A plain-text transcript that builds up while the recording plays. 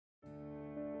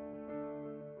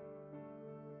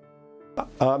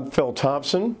I'm Phil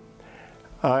Thompson.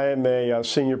 I am a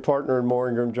senior partner in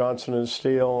Ingram, Johnson &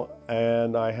 Steele,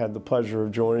 and I had the pleasure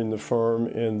of joining the firm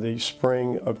in the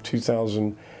spring of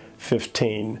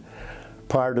 2015.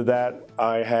 Prior to that,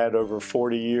 I had over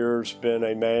 40 years been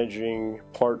a managing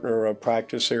partner of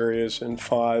practice areas in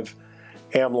 5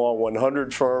 AmLaw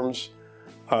 100 firms,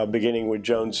 beginning with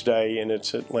Jones Day in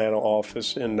its Atlanta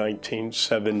office in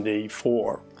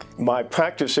 1974. My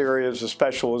practice areas of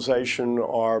specialization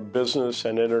are business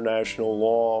and international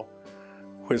law,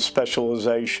 with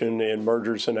specialization in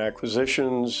mergers and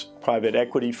acquisitions, private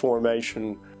equity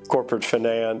formation, corporate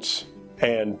finance,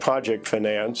 and project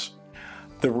finance.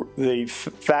 The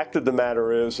fact of the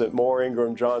matter is that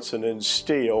Ingram, Johnson &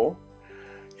 Steele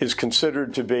is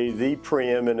considered to be the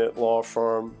preeminent law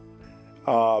firm,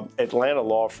 Atlanta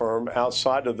law firm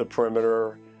outside of the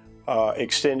perimeter,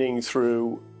 extending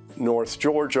through North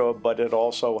Georgia, but it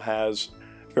also has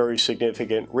very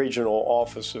significant regional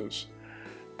offices.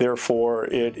 Therefore,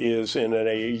 it is in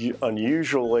an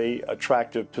unusually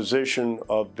attractive position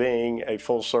of being a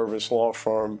full-service law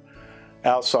firm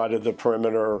outside of the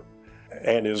perimeter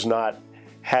and is not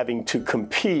having to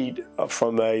compete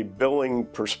from a billing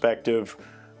perspective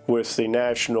with the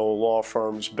national law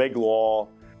firms, Big Law,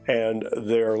 and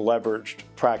their leveraged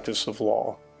practice of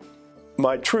law.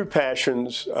 My true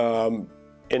passions,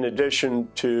 in addition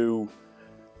to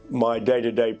my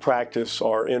day-to-day practice,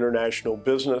 are international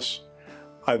business.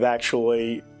 I've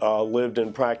actually lived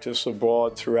in practice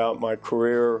abroad throughout my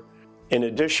career. In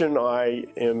addition, I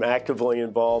am actively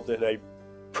involved in a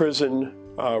prison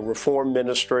reform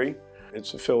ministry.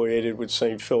 It's affiliated with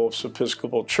St. Philip's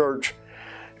Episcopal Church,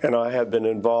 and I have been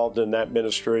involved in that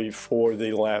ministry for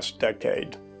the last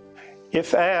decade.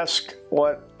 If asked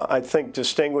what I think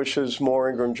distinguishes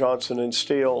Ingram, Johnson &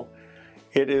 Steele,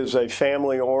 it is a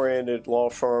family-oriented law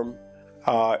firm.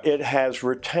 It has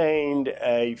retained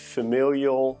a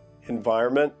familial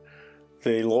environment.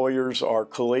 The lawyers are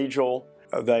collegial.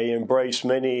 They embrace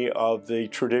many of the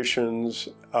traditions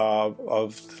of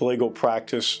the legal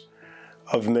practice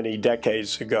of many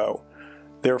decades ago.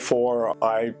 Therefore,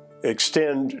 I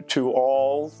extend to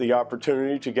all the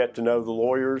opportunity to get to know the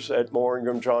lawyers at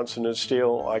Ingram, Johnson &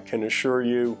 Steele. I can assure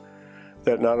you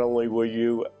that not only will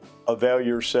you avail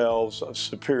yourselves of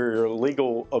superior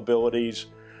legal abilities,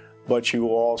 but you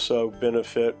will also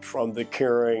benefit from the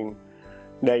caring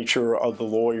nature of the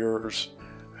lawyers,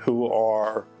 who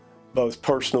are both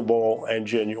personable and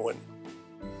genuine.